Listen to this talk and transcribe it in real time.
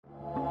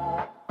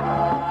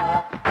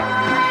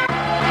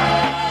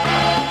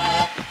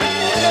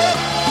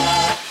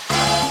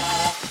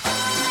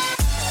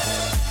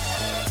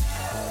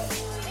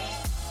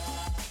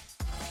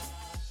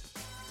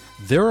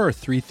There are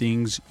 3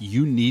 things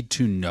you need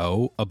to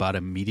know about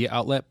a media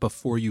outlet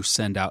before you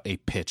send out a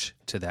pitch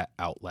to that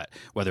outlet,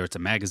 whether it's a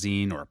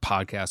magazine or a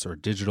podcast or a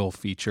digital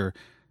feature.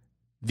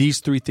 These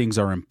 3 things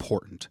are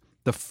important.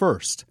 The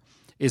first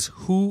is,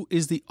 who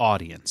is the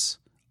audience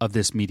of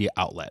this media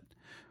outlet?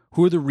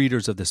 Who are the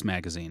readers of this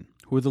magazine?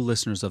 Who are the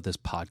listeners of this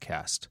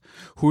podcast?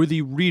 Who are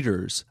the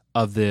readers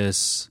of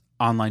this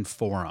online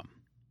forum?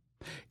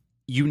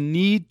 You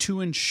need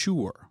to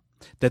ensure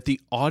that the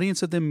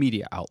audience of the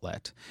media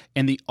outlet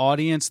and the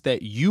audience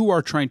that you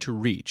are trying to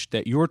reach,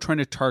 that you're trying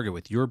to target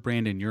with your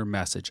brand and your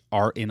message,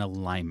 are in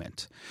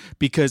alignment.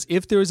 Because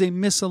if there is a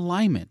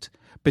misalignment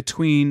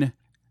between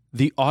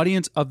the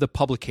audience of the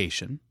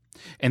publication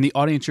and the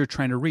audience you're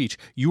trying to reach,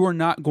 you are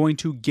not going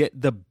to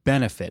get the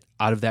benefit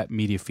out of that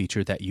media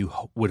feature that you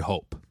would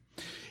hope.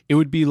 It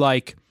would be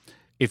like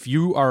if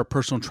you are a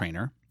personal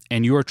trainer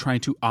and you are trying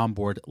to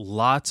onboard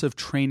lots of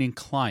training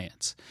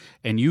clients,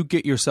 and you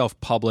get yourself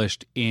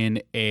published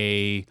in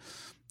a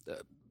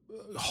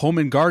home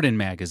and garden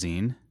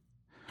magazine,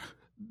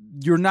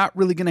 you're not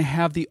really going to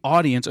have the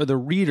audience or the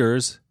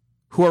readers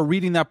who are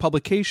reading that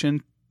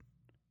publication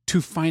to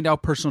find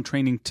out personal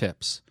training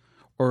tips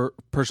or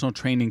personal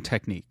training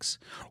techniques,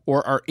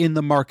 or are in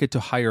the market to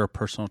hire a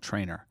personal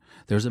trainer.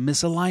 There's a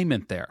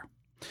misalignment there.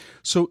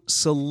 So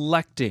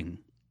selecting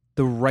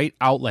the right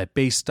outlet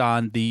based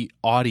on the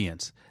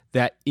audience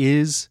that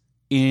is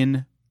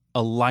in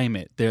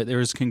alignment,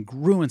 there is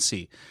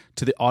congruency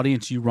to the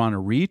audience you want to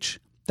reach,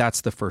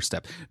 that's the first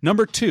step.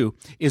 Number 2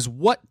 is,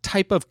 what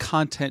type of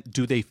content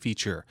do they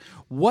feature?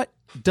 What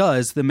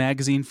does the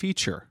magazine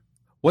feature?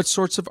 What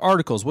sorts of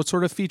articles, what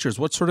sort of features,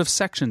 what sort of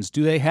sections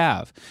do they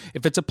have?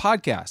 If it's a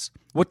podcast,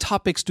 what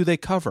topics do they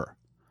cover?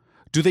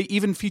 Do they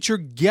even feature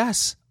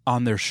guests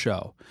on their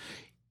show?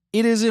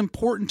 It is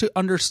important to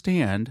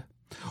understand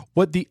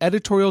what the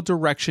editorial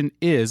direction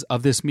is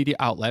of this media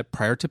outlet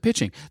prior to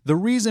pitching. The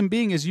reason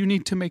being is you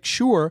need to make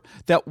sure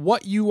that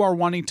what you are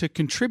wanting to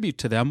contribute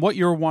to them, what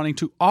you're wanting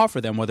to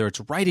offer them, whether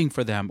it's writing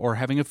for them or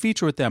having a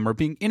feature with them or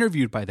being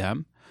interviewed by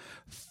them,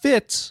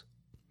 fits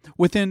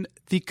within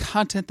the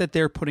content that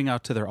they're putting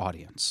out to their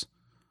audience.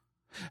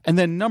 And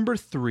then number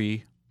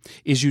 3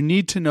 is, you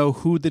need to know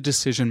who the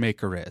decision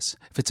maker is.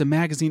 If it's a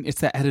magazine,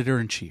 it's the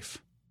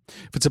editor-in-chief.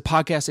 If it's a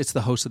podcast, it's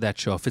the host of that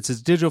show. If it's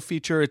a digital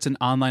feature, it's an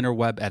online or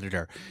web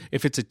editor.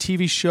 If it's a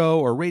TV show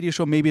or radio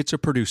show, maybe it's a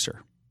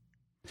producer.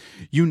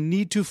 You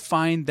need to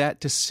find that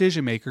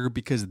decision maker,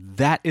 because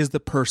that is the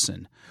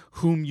person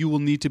whom you will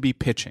need to be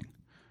pitching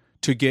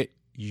to get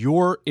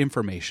your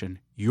information,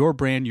 your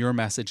brand, your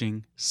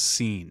messaging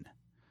seen.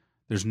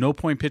 There's no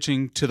point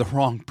pitching to the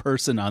wrong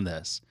person on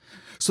this.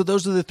 So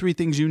those are the 3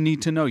 things you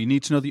need to know. You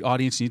need to know the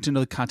audience, you need to know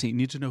the content, you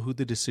need to know who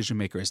the decision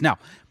maker is. Now,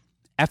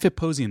 at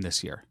Fitposium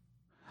this year,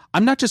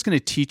 I'm not just going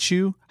to teach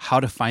you how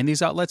to find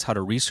these outlets, how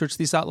to research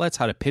these outlets,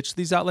 how to pitch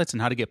these outlets, and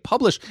how to get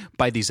published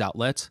by these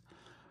outlets,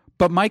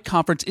 but my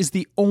conference is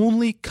the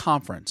only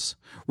conference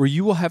where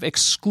you will have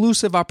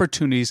exclusive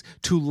opportunities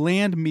to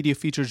land media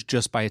features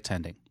just by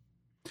attending.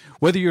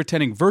 Whether you're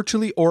attending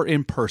virtually or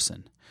in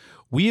person,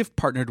 we have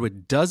partnered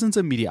with dozens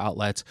of media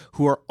outlets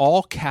who are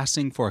all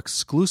casting for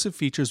exclusive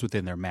features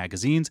within their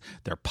magazines,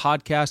 their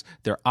podcasts,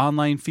 their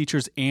online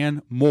features,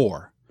 and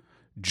more,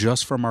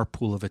 just from our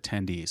pool of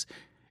attendees.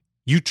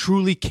 You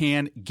truly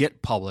can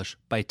get published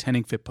by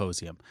attending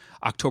Fitposium.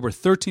 October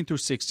 13th through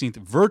 16th,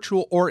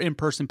 virtual or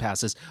in-person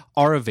passes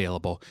are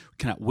available.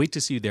 Cannot wait to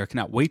see you there.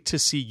 Cannot wait to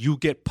see you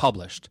get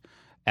published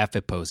at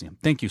Fitposium.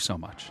 Thank you so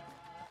much.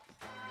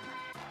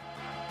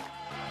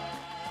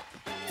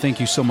 Thank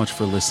you so much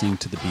for listening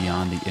to the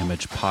Beyond the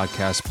Image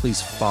podcast.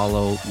 Please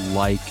follow,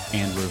 like,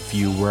 and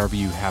review wherever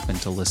you happen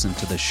to listen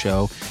to the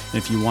show. And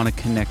if you want to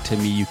connect to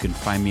me, you can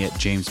find me at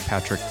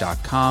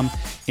jamespatrick.com,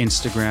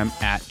 Instagram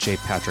at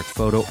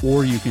jpatrickphoto,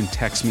 or you can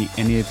text me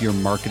any of your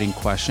marketing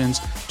questions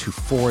to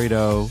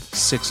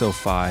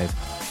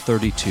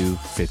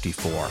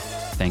 480-605-3254.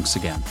 Thanks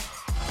again.